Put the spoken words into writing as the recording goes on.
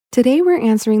Today we're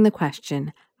answering the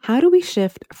question, how do we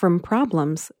shift from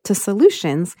problems to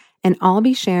solutions? And I'll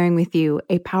be sharing with you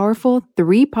a powerful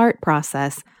 3-part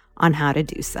process on how to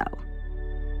do so.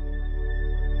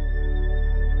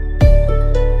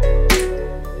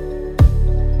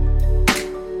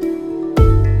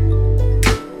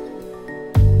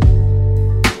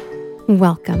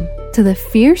 Welcome to the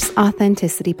Fierce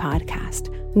Authenticity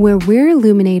Podcast, where we're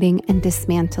illuminating and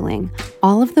dismantling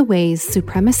all of the ways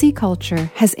supremacy culture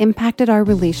has impacted our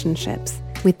relationships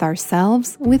with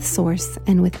ourselves, with Source,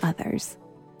 and with others.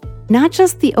 Not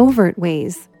just the overt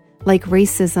ways, like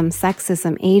racism,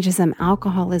 sexism, ageism,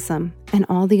 alcoholism, and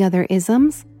all the other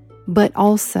isms, but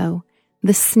also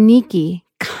the sneaky,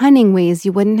 cunning ways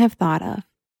you wouldn't have thought of,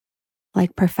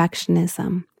 like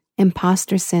perfectionism,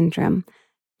 imposter syndrome,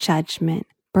 judgment,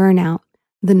 burnout,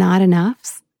 the not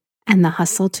enoughs, and the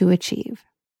hustle to achieve.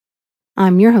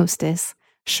 I'm your hostess,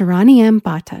 Sharani M.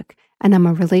 Bhatak, and I'm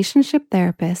a relationship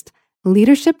therapist,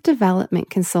 leadership development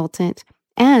consultant,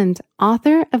 and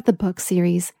author of the book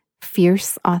series,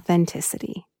 Fierce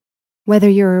Authenticity. Whether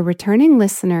you're a returning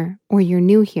listener or you're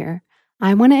new here,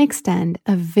 I want to extend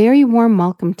a very warm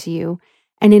welcome to you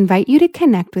and invite you to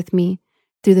connect with me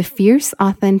through the Fierce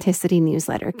Authenticity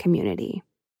newsletter community.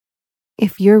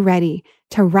 If you're ready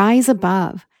to rise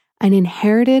above an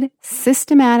inherited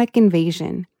systematic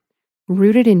invasion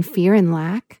rooted in fear and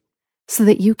lack so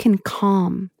that you can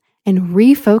calm and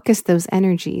refocus those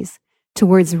energies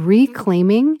towards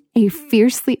reclaiming a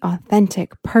fiercely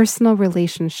authentic personal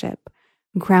relationship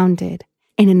grounded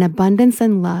in an abundance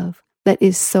and love that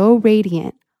is so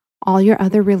radiant all your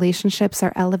other relationships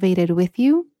are elevated with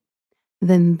you,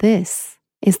 then this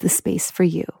is the space for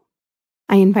you.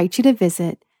 I invite you to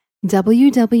visit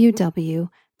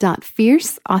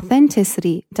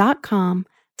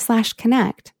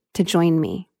www.fierceauthenticity.com/connect to join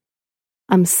me.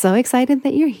 I'm so excited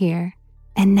that you're here.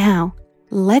 And now,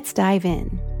 let's dive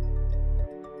in.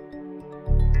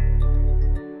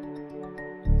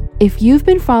 If you've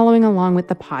been following along with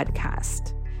the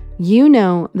podcast, you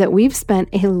know that we've spent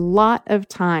a lot of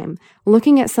time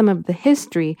looking at some of the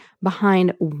history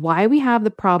behind why we have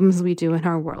the problems we do in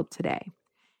our world today.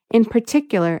 In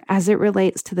particular, as it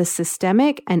relates to the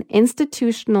systemic and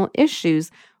institutional issues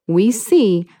we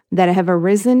see that have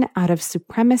arisen out of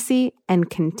supremacy and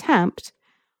contempt,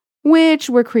 which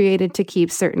were created to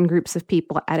keep certain groups of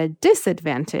people at a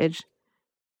disadvantage,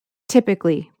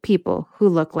 typically people who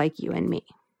look like you and me.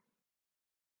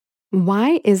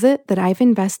 Why is it that I've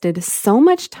invested so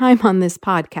much time on this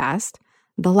podcast,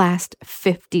 the last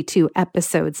 52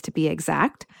 episodes to be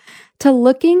exact, to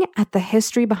looking at the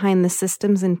history behind the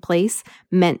systems in place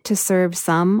meant to serve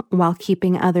some while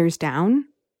keeping others down?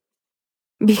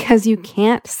 Because you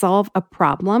can't solve a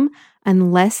problem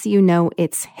unless you know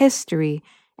its history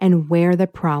and where the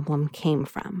problem came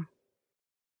from.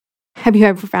 Have you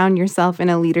ever found yourself in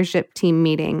a leadership team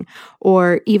meeting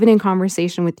or even in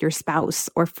conversation with your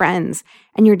spouse or friends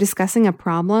and you're discussing a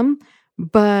problem,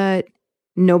 but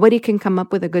nobody can come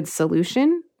up with a good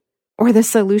solution, or the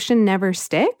solution never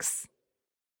sticks?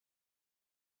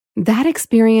 That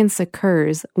experience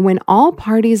occurs when all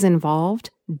parties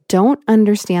involved don't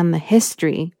understand the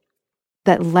history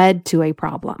that led to a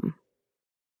problem.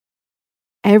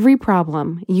 Every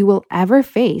problem you will ever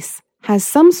face has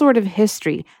some sort of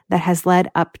history that has led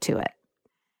up to it.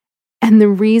 And the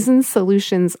reason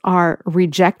solutions are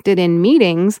rejected in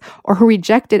meetings or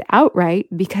rejected outright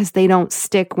because they don't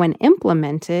stick when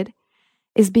implemented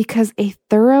is because a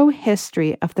thorough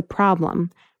history of the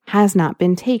problem has not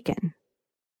been taken.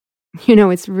 You know,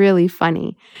 it's really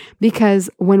funny because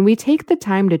when we take the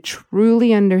time to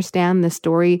truly understand the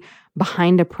story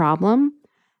behind a problem,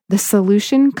 the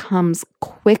solution comes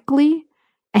quickly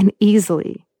and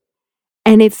easily.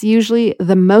 And it's usually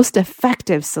the most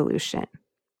effective solution.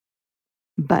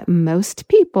 But most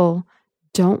people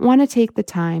don't want to take the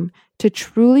time to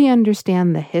truly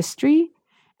understand the history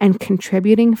and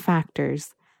contributing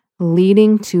factors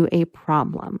leading to a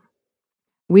problem.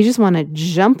 We just want to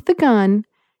jump the gun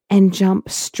and jump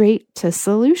straight to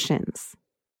solutions.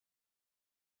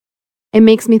 It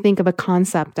makes me think of a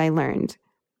concept I learned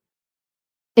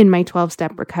in my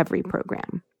 12-step recovery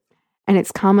program, and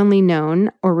it's commonly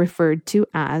known or referred to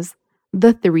as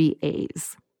the 3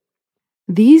 A's.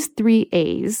 These 3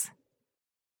 A's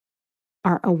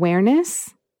are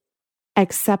awareness,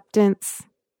 acceptance,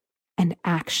 and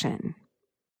action.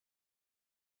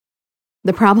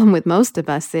 The problem with most of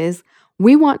us is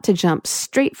we want to jump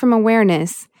straight from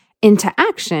awareness into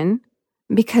action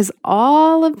because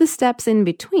all of the steps in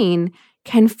between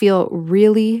can feel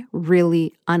really,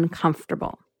 really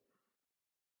uncomfortable.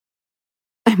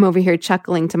 I'm over here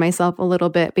chuckling to myself a little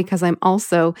bit because I'm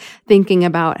also thinking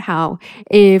about how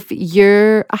if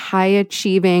you're a high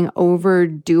achieving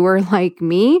overdoer like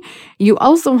me, you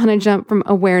also want to jump from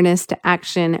awareness to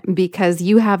action because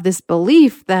you have this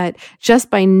belief that just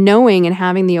by knowing and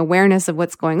having the awareness of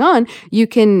what's going on, you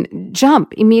can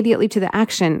jump immediately to the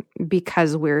action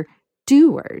because we're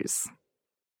doers.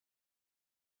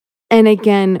 And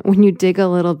again, when you dig a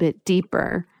little bit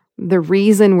deeper, the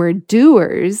reason we're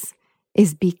doers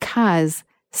is because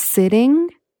sitting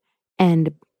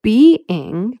and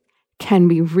being can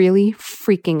be really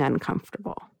freaking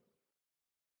uncomfortable.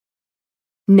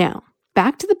 Now,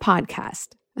 back to the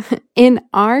podcast. In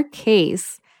our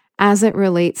case, as it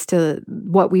relates to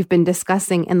what we've been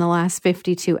discussing in the last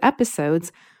 52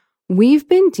 episodes, we've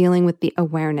been dealing with the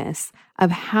awareness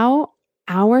of how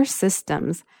our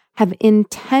systems have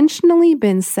intentionally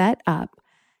been set up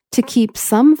to keep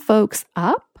some folks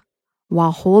up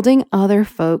while holding other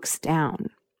folks down.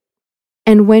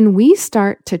 And when we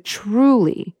start to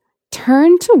truly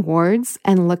turn towards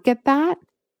and look at that,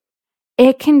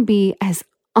 it can be as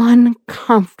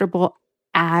uncomfortable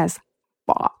as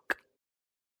fuck.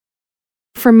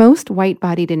 For most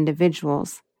white-bodied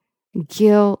individuals,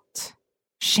 guilt,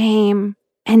 shame,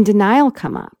 and denial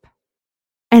come up.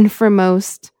 And for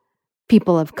most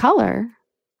people of color,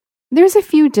 there's a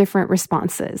few different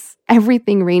responses,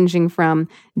 everything ranging from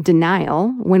denial,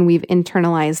 when we've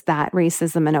internalized that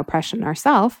racism and oppression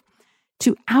ourselves,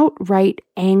 to outright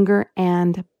anger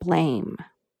and blame.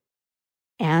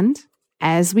 And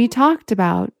as we talked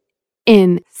about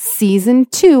in Season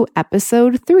 2,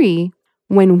 Episode 3,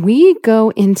 when we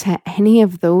go into any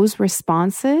of those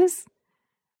responses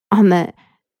on the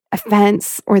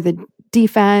offense or the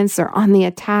defense or on the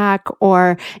attack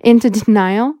or into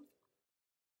denial,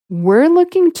 we're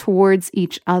looking towards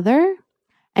each other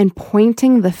and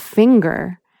pointing the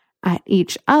finger at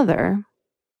each other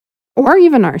or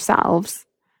even ourselves,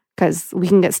 because we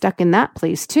can get stuck in that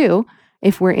place too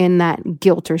if we're in that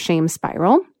guilt or shame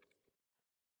spiral,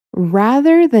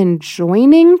 rather than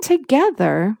joining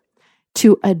together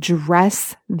to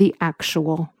address the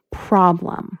actual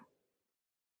problem.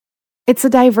 It's a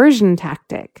diversion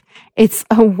tactic. It's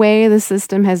a way the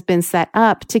system has been set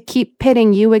up to keep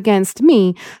pitting you against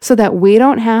me so that we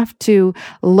don't have to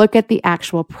look at the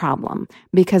actual problem.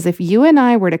 Because if you and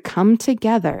I were to come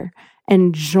together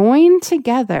and join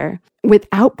together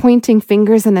without pointing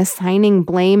fingers and assigning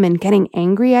blame and getting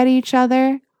angry at each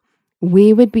other,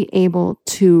 we would be able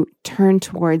to turn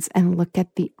towards and look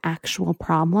at the actual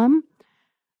problem,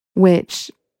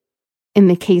 which in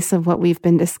the case of what we've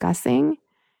been discussing,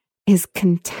 is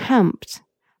contempt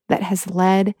that has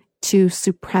led to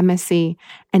supremacy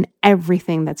and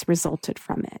everything that's resulted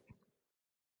from it.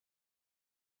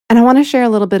 And I want to share a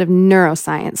little bit of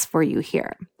neuroscience for you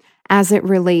here as it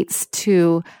relates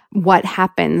to what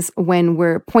happens when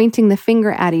we're pointing the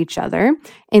finger at each other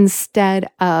instead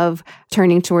of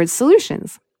turning towards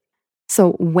solutions.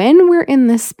 So when we're in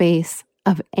this space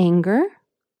of anger,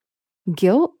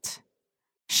 guilt,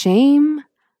 shame,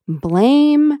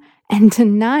 blame, and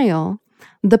denial,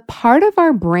 the part of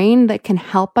our brain that can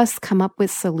help us come up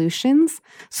with solutions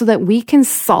so that we can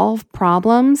solve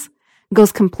problems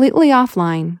goes completely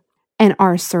offline, and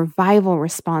our survival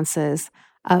responses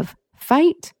of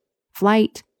fight,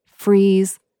 flight,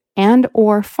 freeze, and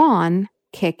or fawn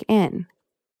kick in.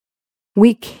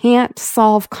 We can't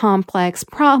solve complex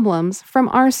problems from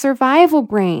our survival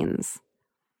brains.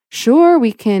 Sure,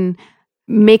 we can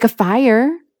make a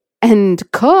fire and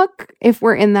cook if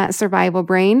we're in that survival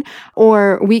brain,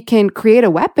 or we can create a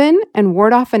weapon and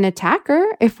ward off an attacker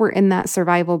if we're in that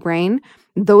survival brain.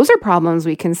 Those are problems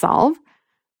we can solve,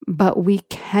 but we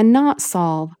cannot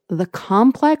solve the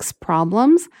complex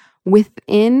problems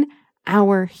within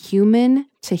our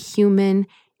human-to-human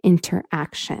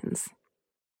interactions.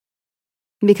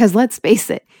 Because let's face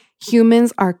it,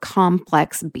 humans are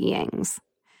complex beings,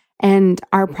 and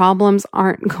our problems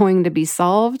aren't going to be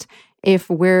solved if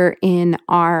we're in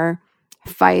our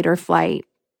fight or flight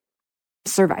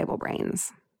survival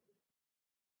brains.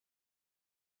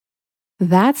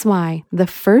 That's why the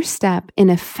first step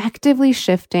in effectively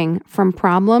shifting from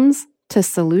problems to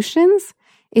solutions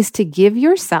is to give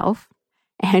yourself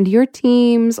and your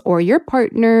teams or your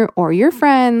partner or your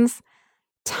friends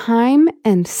time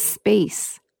and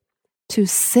space to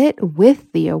sit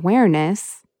with the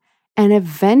awareness and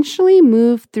eventually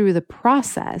move through the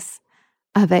process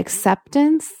of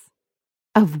acceptance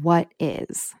of what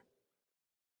is.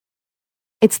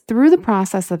 It's through the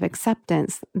process of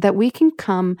acceptance that we can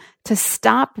come to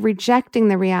stop rejecting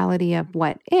the reality of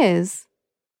what is,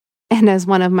 and as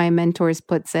one of my mentors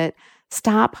puts it,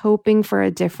 Stop hoping for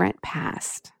a different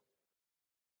past.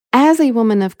 As a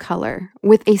woman of color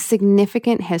with a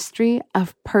significant history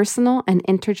of personal and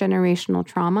intergenerational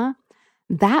trauma,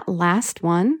 that last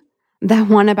one, that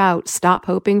one about stop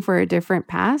hoping for a different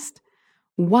past,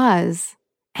 was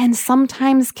and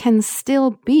sometimes can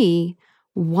still be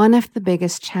one of the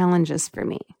biggest challenges for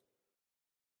me.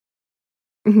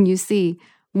 You see,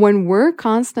 when we're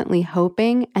constantly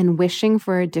hoping and wishing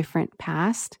for a different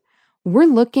past, we're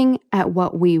looking at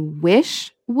what we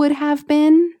wish would have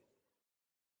been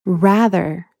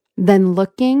rather than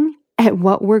looking at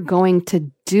what we're going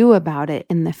to do about it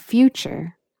in the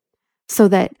future so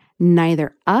that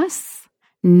neither us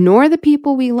nor the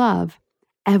people we love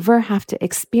ever have to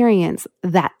experience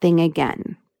that thing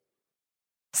again.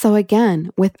 So again,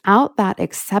 without that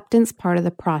acceptance part of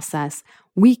the process,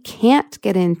 we can't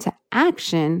get into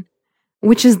action,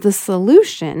 which is the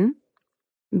solution,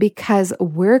 because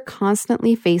we're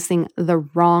constantly facing the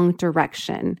wrong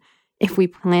direction if we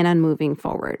plan on moving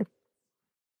forward.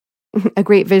 A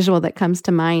great visual that comes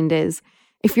to mind is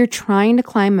if you're trying to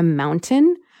climb a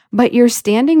mountain, but you're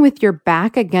standing with your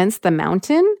back against the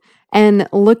mountain and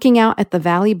looking out at the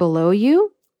valley below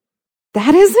you,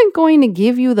 that isn't going to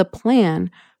give you the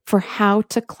plan for how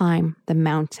to climb the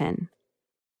mountain.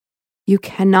 You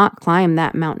cannot climb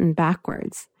that mountain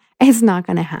backwards. It's not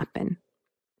going to happen.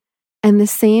 And the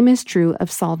same is true of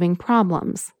solving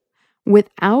problems.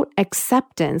 Without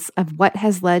acceptance of what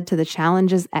has led to the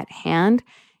challenges at hand,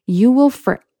 you will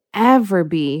forever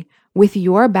be with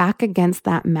your back against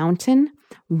that mountain,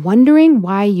 wondering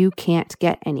why you can't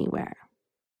get anywhere.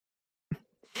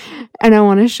 And I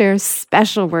want to share a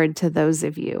special word to those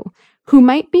of you who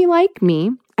might be like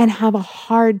me and have a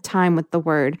hard time with the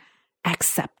word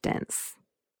acceptance.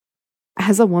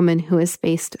 As a woman who has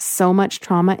faced so much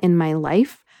trauma in my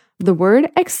life, the word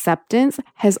acceptance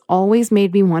has always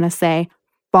made me want to say,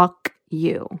 fuck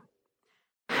you.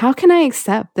 How can I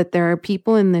accept that there are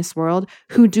people in this world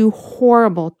who do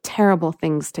horrible, terrible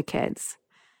things to kids?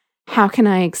 How can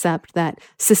I accept that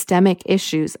systemic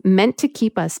issues meant to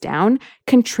keep us down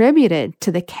contributed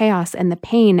to the chaos and the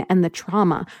pain and the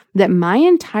trauma that my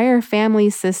entire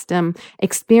family system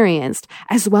experienced,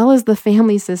 as well as the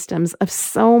family systems of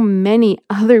so many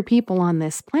other people on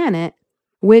this planet,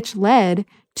 which led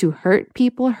to hurt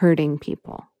people hurting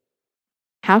people?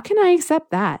 How can I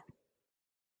accept that?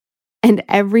 And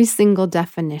every single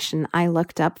definition I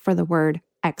looked up for the word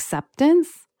acceptance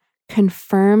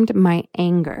confirmed my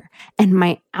anger and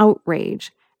my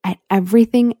outrage at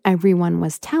everything everyone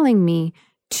was telling me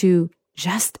to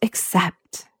just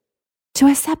accept, to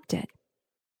accept it.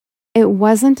 It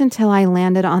wasn't until I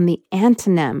landed on the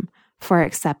antonym for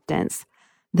acceptance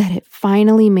that it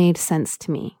finally made sense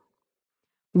to me.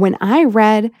 When I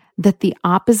read that the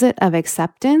opposite of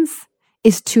acceptance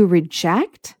is to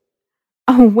reject,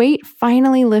 a weight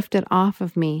finally lifted off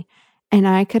of me, and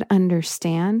I could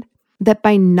understand that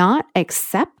by not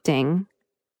accepting,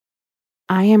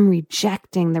 I am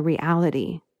rejecting the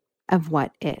reality of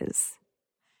what is.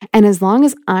 And as long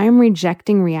as I'm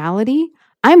rejecting reality,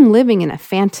 I'm living in a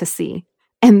fantasy,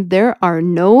 and there are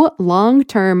no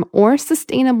long-term or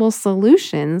sustainable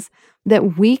solutions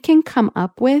that we can come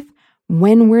up with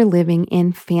when we're living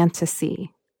in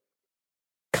fantasy.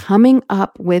 Coming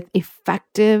up with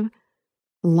effective,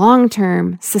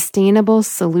 long-term, sustainable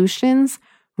solutions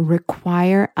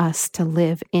require us to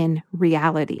live in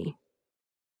reality.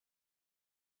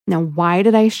 Now, why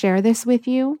did I share this with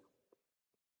you?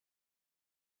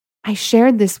 I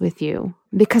shared this with you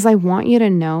because I want you to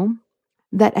know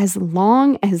that as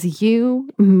long as you,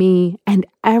 me, and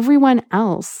everyone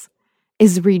else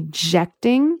is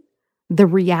rejecting the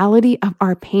reality of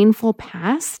our painful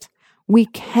past, we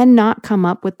cannot come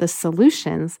up with the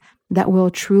solutions that will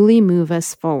truly move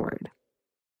us forward.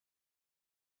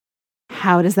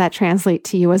 How does that translate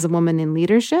to you as a woman in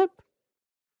leadership?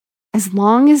 As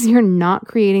long as you're not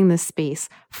creating the space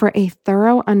for a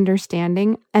thorough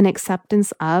understanding and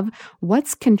acceptance of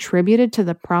what's contributed to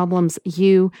the problems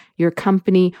you, your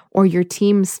company, or your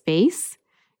teams face,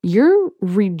 you're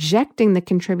rejecting the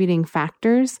contributing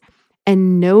factors,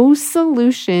 and no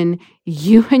solution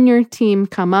you and your team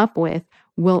come up with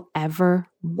will ever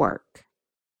work.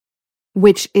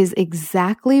 Which is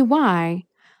exactly why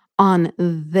on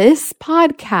this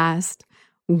podcast,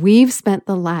 we've spent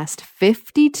the last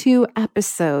 52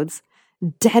 episodes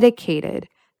dedicated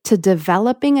to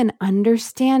developing an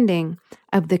understanding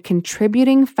of the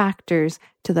contributing factors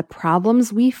to the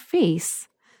problems we face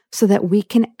so that we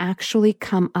can actually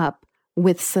come up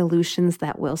with solutions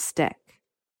that will stick.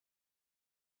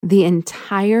 The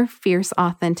entire Fierce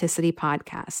Authenticity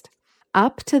podcast,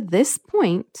 up to this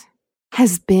point,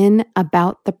 has been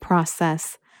about the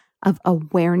process of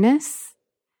awareness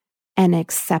and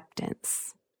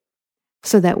acceptance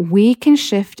so that we can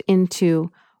shift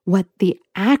into what the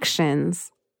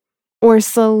actions or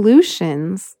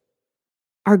solutions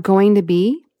are going to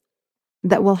be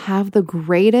that will have the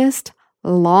greatest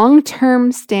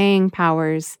long-term staying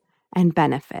powers and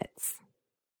benefits.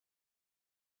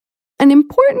 An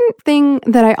important thing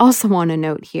that I also want to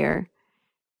note here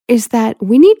is that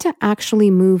we need to actually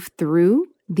move through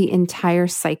the entire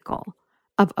cycle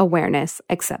of awareness,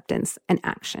 acceptance, and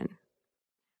action.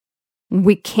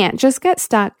 We can't just get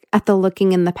stuck at the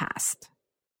looking in the past.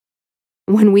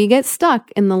 When we get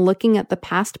stuck in the looking at the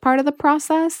past part of the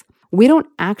process, we don't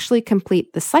actually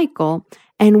complete the cycle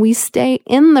and we stay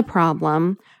in the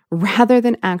problem rather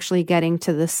than actually getting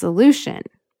to the solution.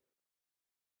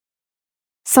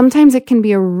 Sometimes it can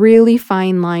be a really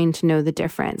fine line to know the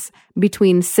difference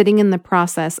between sitting in the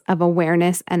process of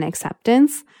awareness and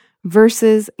acceptance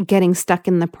versus getting stuck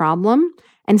in the problem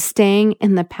and staying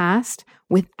in the past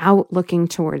without looking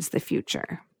towards the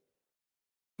future.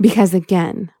 Because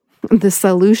again, the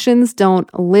solutions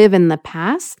don't live in the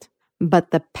past,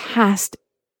 but the past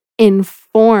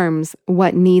informs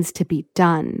what needs to be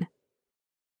done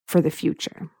for the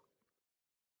future.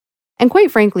 And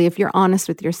quite frankly, if you're honest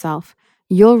with yourself,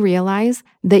 you'll realize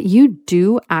that you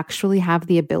do actually have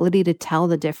the ability to tell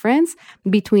the difference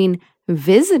between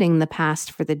visiting the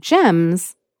past for the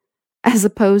gems as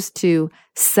opposed to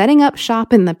setting up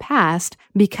shop in the past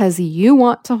because you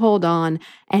want to hold on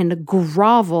and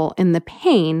grovel in the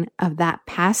pain of that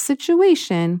past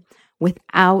situation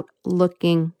without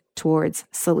looking towards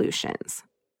solutions.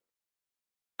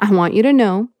 I want you to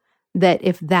know that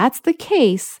if that's the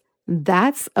case,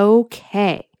 that's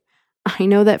okay. I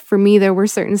know that for me, there were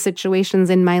certain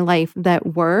situations in my life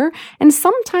that were, and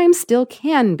sometimes still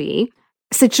can be,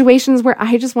 situations where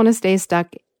I just want to stay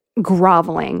stuck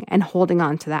groveling and holding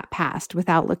on to that past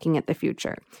without looking at the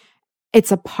future.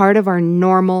 It's a part of our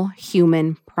normal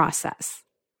human process.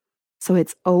 So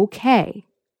it's okay.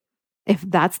 If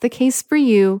that's the case for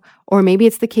you, or maybe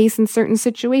it's the case in certain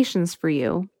situations for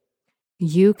you,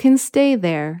 you can stay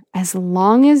there as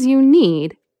long as you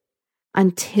need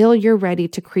until you're ready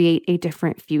to create a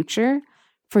different future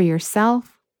for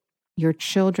yourself, your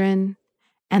children,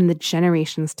 and the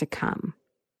generations to come.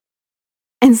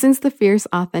 And since the Fierce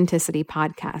Authenticity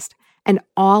podcast and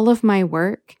all of my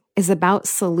work is about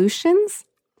solutions,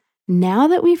 now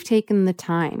that we've taken the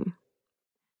time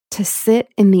to sit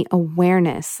in the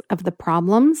awareness of the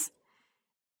problems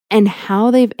and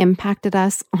how they've impacted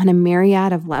us on a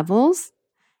myriad of levels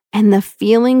and the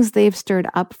feelings they've stirred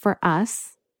up for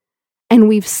us, and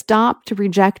we've stopped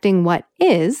rejecting what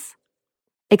is,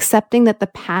 accepting that the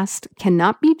past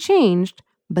cannot be changed,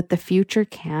 but the future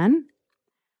can,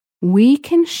 we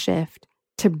can shift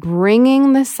to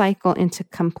bringing the cycle into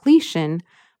completion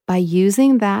by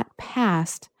using that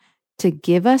past to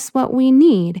give us what we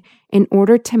need in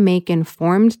order to make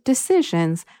informed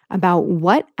decisions about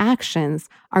what actions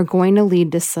are going to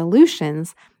lead to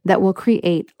solutions that will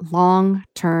create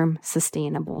long-term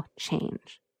sustainable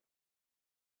change.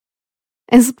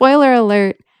 And spoiler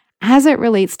alert, as it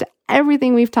relates to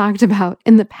everything we've talked about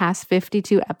in the past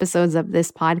 52 episodes of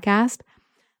this podcast,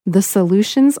 the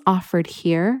solutions offered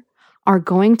here are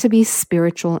going to be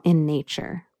spiritual in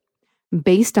nature,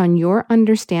 based on your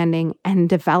understanding and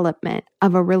development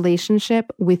of a relationship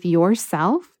with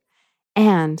yourself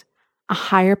and a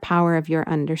higher power of your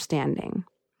understanding,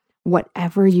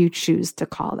 whatever you choose to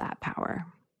call that power.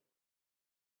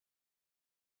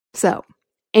 So,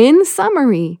 in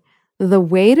summary, the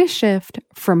way to shift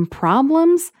from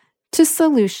problems to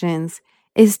solutions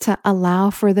is to allow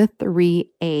for the 3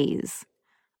 A's: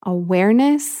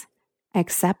 awareness,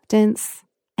 acceptance,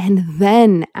 and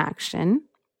then action,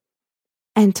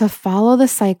 and to follow the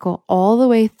cycle all the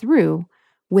way through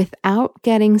without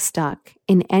getting stuck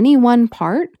in any one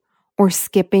part or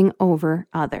skipping over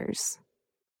others.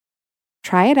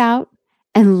 Try it out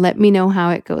and let me know how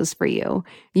it goes for you.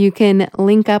 You can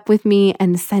link up with me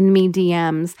and send me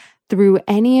DMs through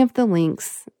any of the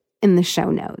links in the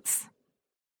show notes.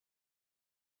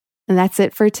 And that's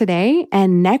it for today.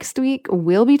 And next week,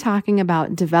 we'll be talking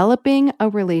about developing a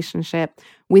relationship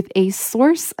with a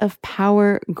source of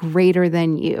power greater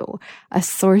than you, a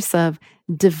source of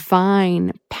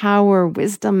divine power,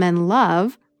 wisdom, and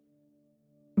love,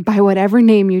 by whatever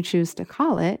name you choose to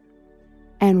call it,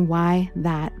 and why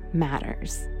that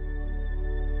matters.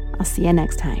 I'll see you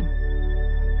next time.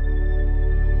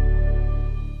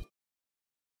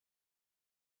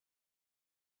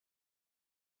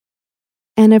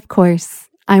 And of course,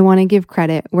 I want to give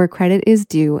credit where credit is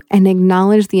due and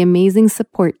acknowledge the amazing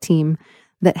support team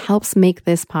that helps make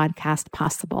this podcast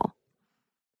possible.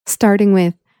 Starting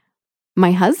with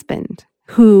my husband,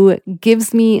 who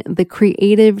gives me the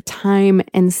creative time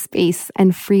and space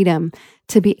and freedom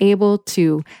to be able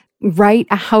to write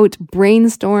out,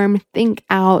 brainstorm, think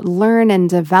out, learn, and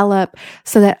develop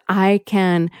so that I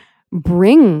can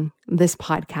bring this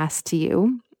podcast to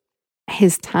you.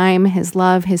 His time, his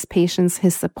love, his patience,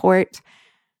 his support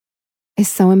is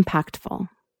so impactful.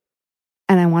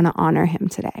 And I want to honor him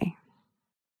today.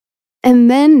 And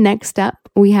then next up,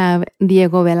 we have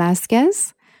Diego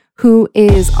Velázquez, who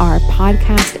is our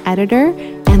podcast editor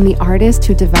and the artist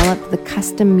who developed the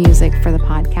custom music for the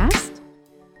podcast.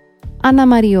 Ana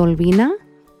Maria Olvina,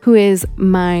 who is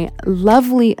my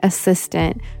lovely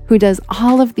assistant, who does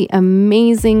all of the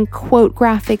amazing quote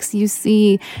graphics you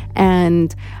see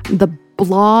and the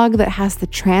blog that has the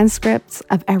transcripts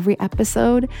of every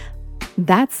episode.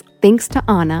 That's thanks to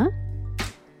Ana.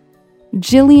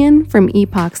 Jillian from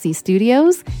Epoxy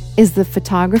Studios is the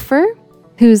photographer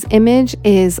whose image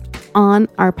is on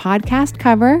our podcast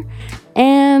cover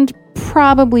and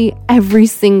probably every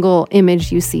single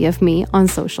image you see of me on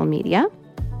social media.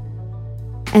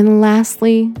 And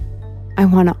lastly, I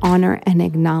want to honor and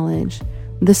acknowledge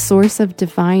the source of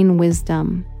divine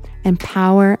wisdom and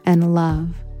power and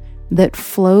love that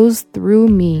flows through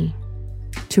me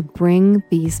to bring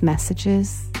these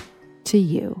messages to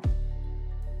you.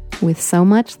 With so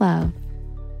much love,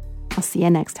 I'll see you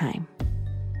next time.